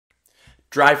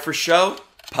Drive for show,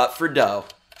 putt for dough.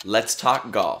 Let's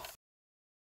talk golf.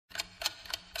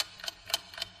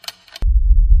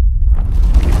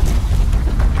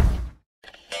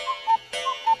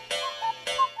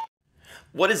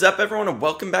 What is up, everyone, and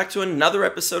welcome back to another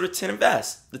episode of 10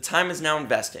 Invest. The time is now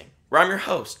investing, where I'm your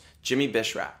host, Jimmy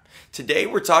Bishrap. Today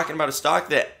we're talking about a stock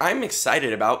that I'm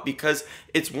excited about because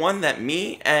it's one that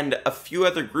me and a few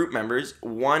other group members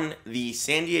won the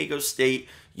San Diego State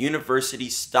University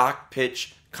stock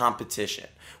pitch competition,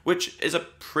 which is a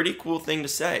pretty cool thing to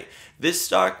say. This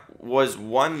stock was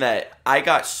one that I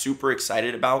got super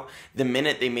excited about the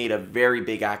minute they made a very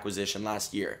big acquisition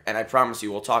last year, and I promise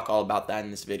you we'll talk all about that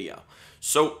in this video.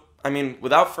 So,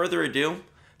 without further ado,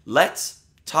 let's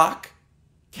talk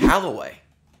Callaway.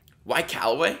 Why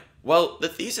Callaway? Well, the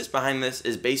thesis behind this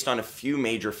is based on a few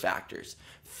major factors.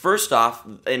 First off,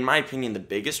 in my opinion, the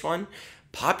biggest one,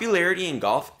 popularity in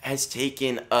golf has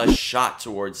taken a shot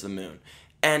towards the moon.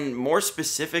 And more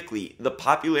specifically, the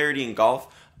popularity in golf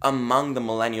among the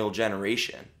millennial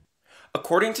generation.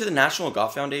 According to the National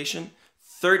Golf Foundation,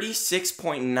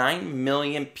 36.9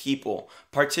 million people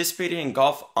participated in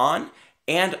golf on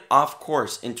and off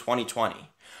course in 2020.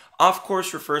 Off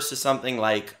course refers to something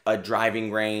like a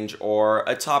driving range or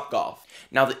a Topgolf.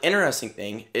 Now, the interesting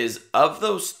thing is, of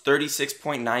those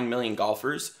 36.9 million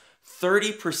golfers,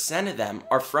 30% of them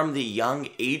are from the young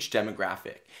age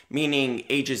demographic, meaning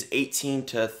ages 18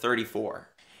 to 34.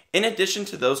 In addition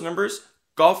to those numbers,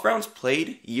 golf rounds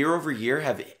played year over year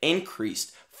have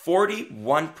increased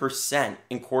 41%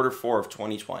 in Q4 of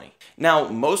 2020. Now,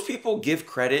 most people give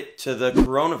credit to the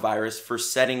coronavirus for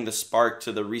setting the spark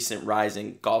to the recent rise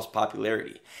in golf's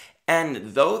popularity.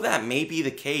 And though that may be the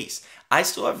case, I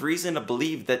still have reason to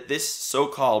believe that this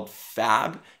so-called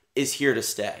fad is here to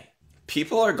stay.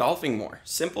 People are golfing more,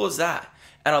 simple as that.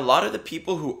 And a lot of the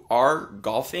people who are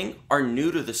golfing are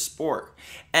new to the sport.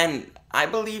 And I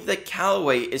believe that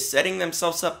Callaway is setting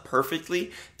themselves up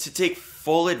perfectly to take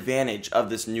full advantage of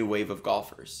this new wave of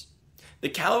golfers. The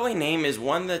Callaway name is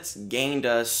one that's gained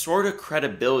a sort of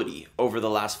credibility over the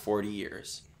last 40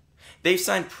 years. They've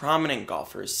signed prominent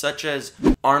golfers such as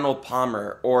Arnold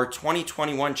Palmer or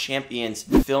 2021 champions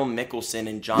Phil Mickelson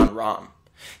and Jon Rahm.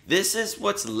 This is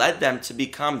what's led them to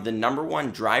become the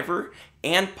 #1 driver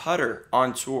and putter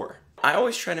on tour. I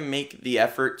always try to make the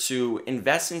effort to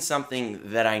invest in something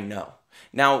that I know.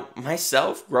 Now,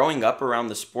 myself, growing up around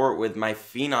the sport with my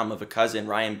phenom of a cousin,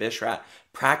 Ryan Bishrap,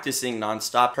 practicing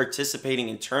nonstop, participating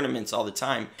in tournaments all the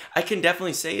time, I can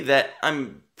definitely say that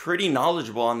I'm pretty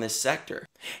knowledgeable on this sector.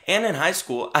 And in high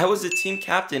school, I was the team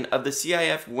captain of the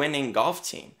CIF winning golf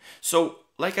team. So,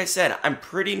 like I said, I'm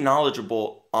pretty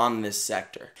knowledgeable on this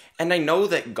sector. And I know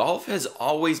that golf has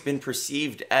always been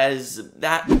perceived as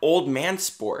that old man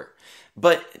sport.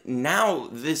 But now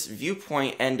this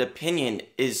viewpoint and opinion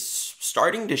is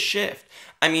starting to shift.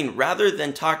 Rather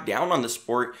than talk down on the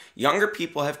sport, younger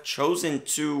people have chosen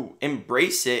to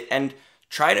embrace it and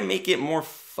try to make it more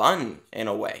fun in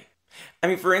a way.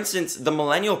 For instance, the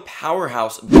millennial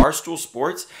powerhouse Barstool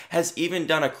Sports has even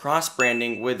done a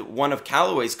cross-branding with one of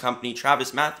Callaway's company,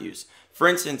 Travis Matthews. For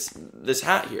instance, this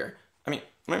hat here. I don't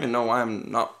even know why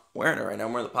I'm not wearing it right now.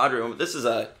 I'm wearing the Padre one, but this is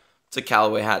it's a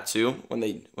Callaway hat too. When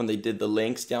they did the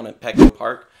links down at Petco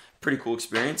Park, pretty cool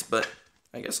experience. But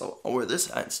I guess I'll wear this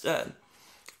hat instead.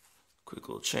 Quick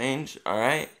little change. All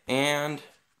right, and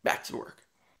back to work.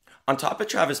 On top of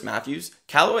Travis Matthews,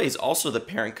 Callaway is also the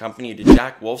parent company to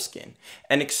Jack Wolfskin,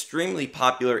 an extremely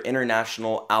popular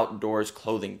international outdoors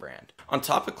clothing brand. On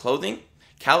top of clothing,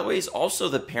 Callaway is also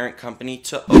the parent company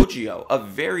to OGIO, a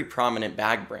very prominent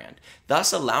bag brand,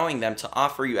 thus allowing them to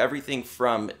offer you everything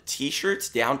from t-shirts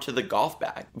down to the golf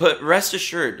bag. But rest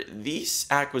assured, these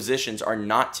acquisitions are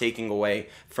not taking away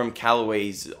from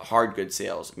Callaway's hard good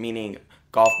sales, meaning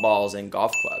golf balls and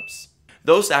golf clubs.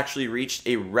 Those actually reached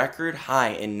a record high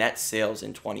in net sales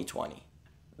in 2020.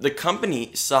 The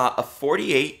company saw a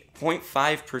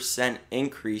 48.5%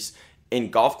 increase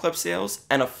in golf club sales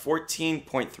and a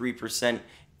 14.3%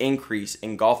 increase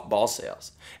in golf ball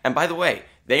sales. And by the way,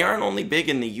 they aren't only big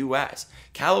in the US.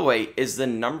 Callaway is the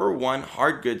 #1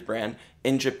 hard goods brand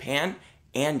in Japan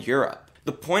and Europe.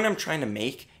 The point I'm trying to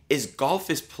make is golf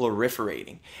is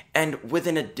proliferating, and with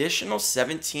an additional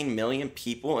 17 million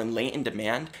people in latent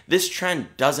demand, this trend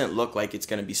doesn't look like it's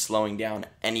going to be slowing down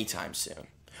anytime soon.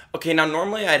 Okay, now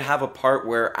normally I'd have a part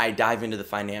where I dive into the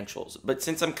financials, but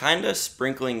since I'm kind of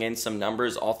sprinkling in some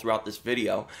numbers all throughout this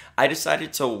video, I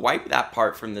decided to wipe that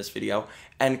part from this video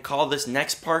and call this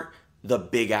next part the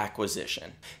big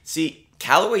acquisition. See,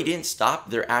 Callaway didn't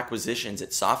stop their acquisitions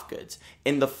at soft goods.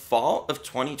 In the fall of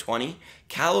 2020,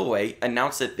 Callaway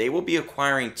announced that they will be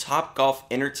acquiring Topgolf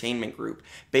Entertainment Group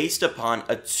based upon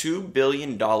a $2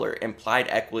 billion implied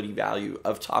equity value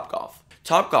of Topgolf.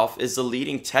 Topgolf is the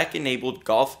leading tech-enabled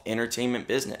golf entertainment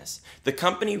business. The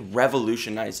company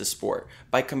revolutionized the sport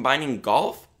by combining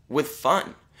golf with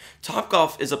fun.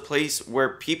 Topgolf is a place where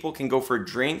people can go for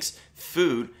drinks,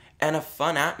 food, and a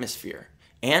fun atmosphere.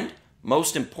 And,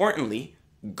 most importantly,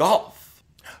 golf.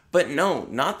 But no,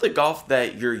 not the golf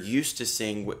that you're used to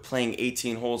seeing with playing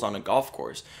 18 holes on a golf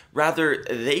course. Rather,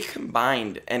 they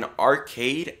combined an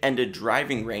arcade and a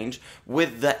driving range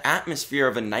with the atmosphere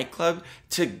of a nightclub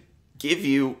to give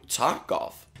you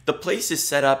Topgolf. The place is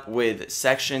set up with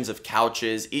sections of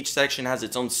couches. Each section has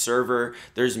its own server.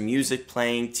 There's music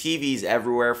playing, TVs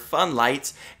everywhere, fun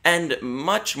lights, and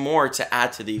much more to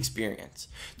add to the experience.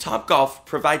 Topgolf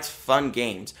provides fun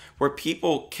games where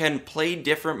people can play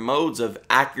different modes of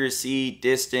accuracy,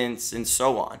 distance, and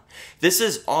so on. This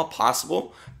is all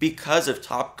possible because of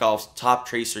Topgolf's Top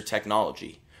Tracer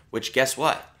technology, which guess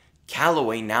what?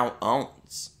 Callaway now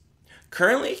owns.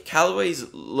 Currently,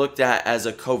 Callaway's looked at as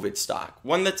a COVID stock,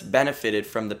 one that's benefited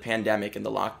from the pandemic and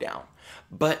the lockdown.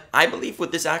 But I believe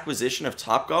with this acquisition of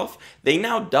Topgolf, they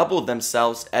now doubled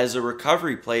themselves as a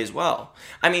recovery play as well.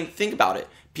 I mean, think about it.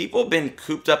 People have been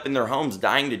cooped up in their homes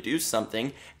dying to do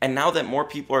something, and now that more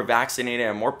people are vaccinated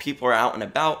and more people are out and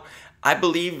about, I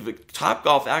believe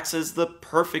Topgolf acts as the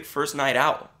perfect first night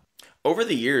out. Over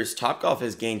the years, Topgolf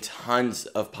has gained tons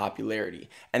of popularity,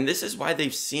 and this is why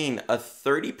they've seen a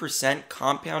 30%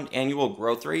 compound annual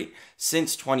growth rate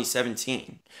since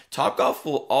 2017. Topgolf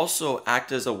will also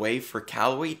act as a way for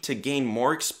Callaway to gain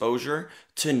more exposure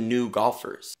to new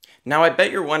golfers. Now, I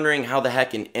bet you're wondering how the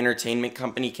heck an entertainment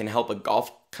company can help a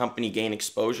golf company gain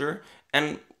exposure,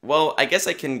 and well, I guess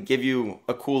I can give you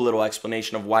a cool little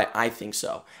explanation of why I think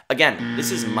so. Again,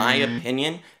 this is my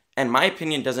opinion. And my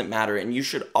opinion doesn't matter, and you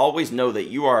should always know that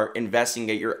you are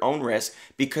investing at your own risk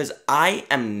because I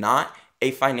am not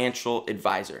a financial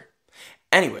advisor.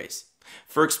 Anyways,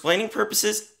 for explaining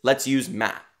purposes, let's use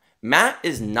Matt. Matt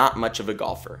is not much of a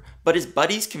golfer, but his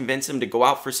buddies convince him to go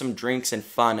out for some drinks and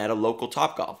fun at a local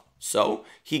Topgolf. So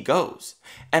he goes.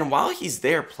 And while he's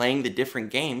there playing the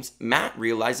different games, Matt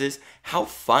realizes how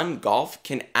fun golf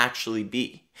can actually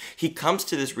be. He comes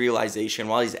to this realization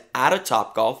while he's at a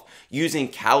Topgolf using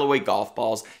Callaway golf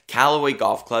balls, Callaway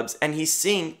golf clubs, and he's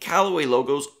seeing Callaway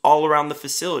logos all around the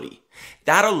facility.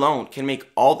 That alone can make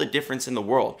all the difference in the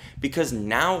world because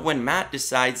now when Matt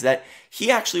decides that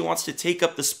he actually wants to take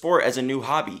up the sport as a new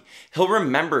hobby, he'll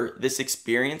remember this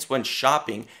experience when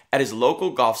shopping at his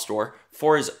local golf store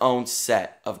for his own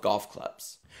set of golf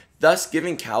clubs, thus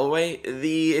giving Callaway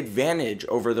the advantage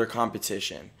over their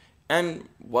competition. And,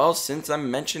 well, since I'm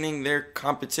mentioning their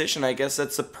competition, I guess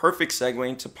that's a perfect segue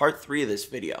into part 3 of this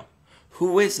video.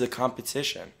 Who is the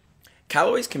competition?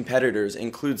 Callaway's competitors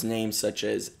includes names such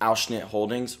as Auschnitt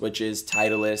Holdings, which is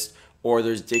Titleist, or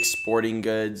there's Dick's Sporting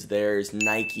Goods, there's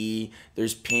Nike,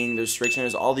 there's Ping, there's Strixon,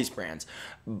 there's all these brands.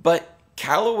 But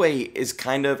Callaway is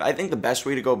kind of, I think the best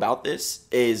way to go about this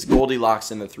is Goldilocks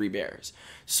and the Three Bears.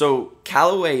 So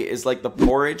Callaway is like the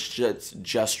porridge that's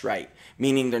just right.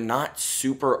 Meaning they're not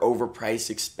super overpriced,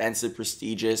 expensive,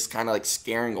 prestigious, kind of like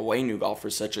scaring away new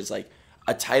golfers such as like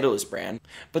a Titleist brand.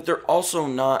 But they're also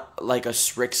not like a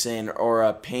Strixon or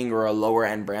a Ping or a lower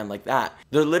end brand like that.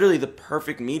 They're literally the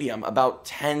perfect medium, about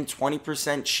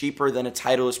 10-20% cheaper than a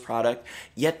Titleist product,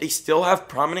 yet they still have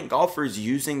prominent golfers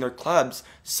using their clubs,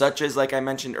 such as, like I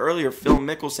mentioned earlier, Phil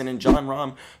Mickelson and Jon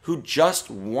Rahm, who just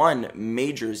won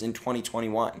majors in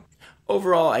 2021.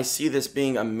 Overall, I see this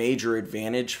being a major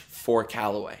advantage for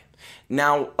Callaway.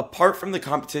 Now, apart from the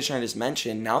competition I just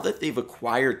mentioned, now that they've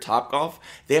acquired Topgolf,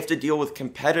 they have to deal with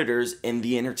competitors in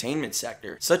the entertainment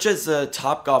sector, such as the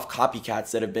Topgolf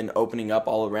copycats that have been opening up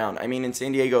all around. I mean, in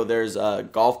San Diego, there's a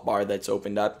golf bar that's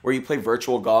opened up where you play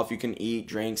virtual golf, you can eat,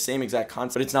 drink, same exact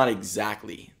concept, but it's not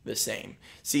exactly the same.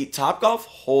 See, Topgolf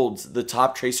holds the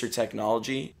Top Tracer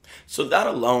technology, so that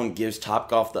alone gives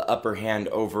Topgolf the upper hand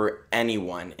over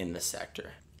anyone in the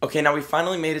sector. Okay, now we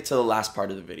finally made it to the last part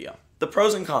of the video. The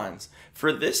pros and cons.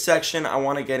 For this section, I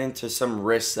want to get into some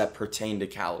risks that pertain to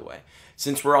Callaway.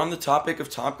 Since we're on the topic of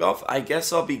Topgolf, I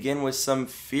guess I'll begin with some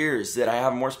fears that I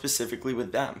have more specifically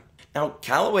with them. Now,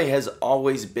 Callaway has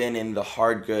always been in the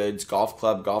hard goods, golf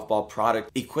club, golf ball product,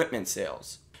 equipment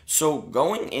sales. So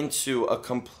going into a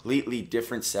completely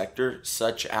different sector,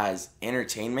 such as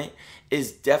entertainment,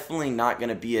 is definitely not going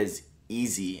to be as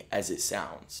easy as it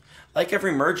sounds. Like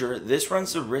every merger, this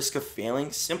runs the risk of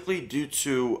failing simply due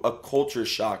to a culture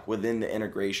shock within the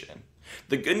integration.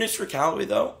 The good news for Callaway,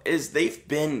 though, is they've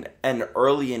been an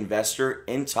early investor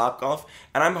in Topgolf,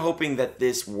 and I'm hoping that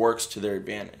this works to their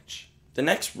advantage. The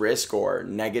next risk or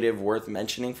negative worth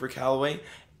mentioning for Callaway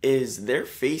is they're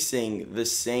facing the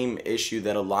same issue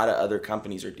that a lot of other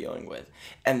companies are dealing with,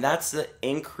 and that's the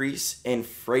increase in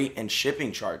freight and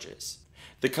shipping charges.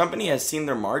 The company has seen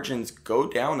their margins go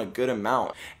down a good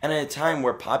amount, and at a time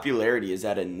where popularity is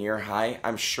at a near high,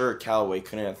 I'm sure Callaway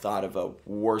couldn't have thought of a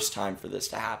worse time for this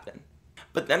to happen.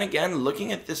 But then again,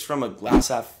 looking at this from a glass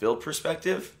half filled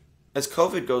perspective, as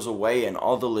COVID goes away and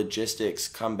all the logistics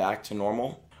come back to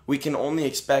normal, we can only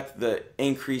expect the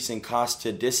increase in cost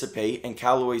to dissipate and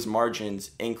Callaway's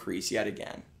margins increase yet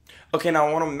again. Okay, now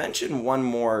I want to mention one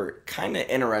more kind of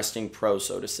interesting pro,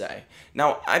 so to say.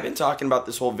 Now, I've been talking about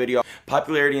this whole video.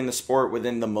 Popularity in the sport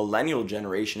within the millennial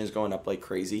generation is going up like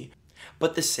crazy,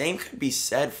 but the same could be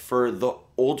said for the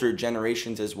older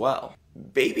generations as well.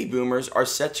 Baby boomers are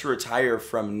set to retire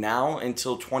from now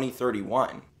until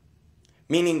 2031.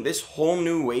 Meaning this whole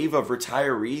new wave of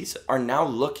retirees are now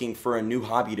looking for a new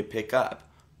hobby to pick up.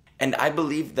 And I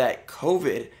believe that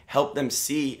COVID helped them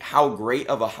see how great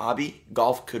of a hobby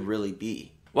golf could really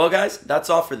be. Well guys, that's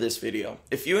all for this video.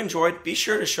 If you enjoyed, be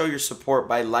sure to show your support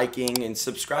by liking and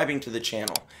subscribing to the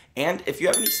channel. And if you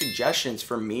have any suggestions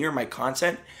for me or my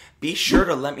content, be sure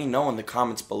to let me know in the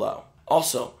comments below.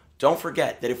 Also, don't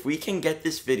forget that if we can get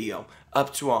this video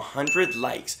up to 100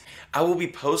 likes, I will be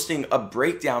posting a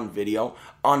breakdown video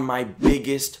on my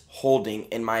biggest holding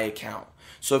in my account.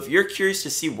 So if you're curious to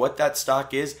see what that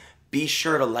stock is, be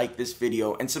sure to like this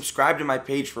video and subscribe to my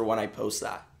page for when I post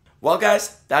that. Well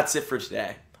guys, that's it for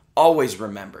today. Always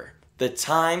remember, the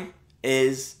time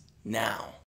is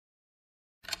now.